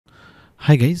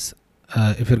Hi guys,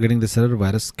 if you're getting this error,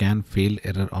 virus scan failed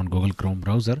error on Google Chrome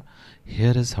browser,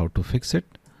 here is how to fix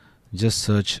it. Just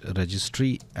search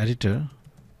registry editor.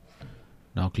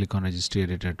 Now click on registry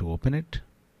editor to open it.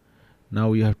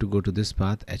 Now you have to go to this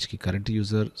path: HKey current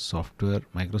user, software,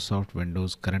 Microsoft,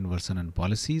 Windows, current version and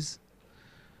policies.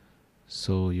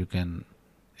 So you can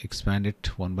expand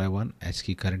it one by one.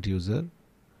 HKey current user,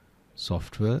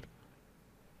 software.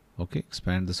 Okay,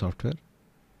 expand the software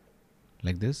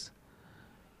like this.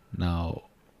 Now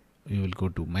you will go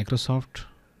to Microsoft,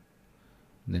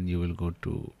 then you will go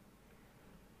to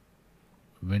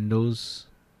Windows,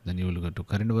 then you will go to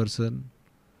current version,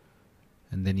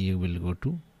 and then you will go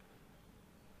to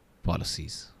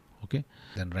policies. Okay,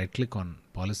 then right click on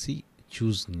policy,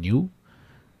 choose new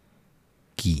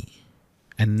key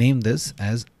and name this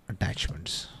as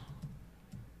attachments.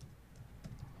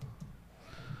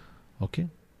 Okay,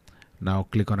 now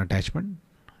click on attachment.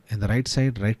 In the right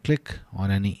side, right click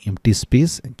on any empty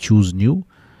space and choose new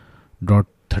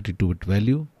 .32-bit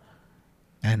value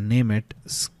and name it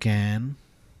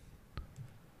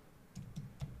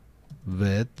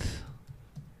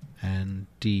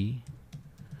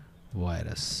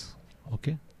ScanWithAntiVirus.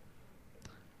 Okay,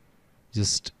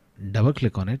 just double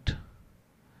click on it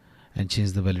and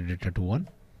change the validator to 1.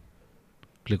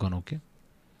 Click on OK,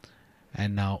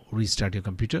 and now restart your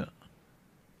computer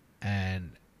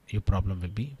and your problem will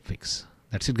be fixed.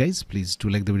 That's it guys. Please do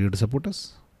like the video to support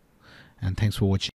us, and thanks for watching.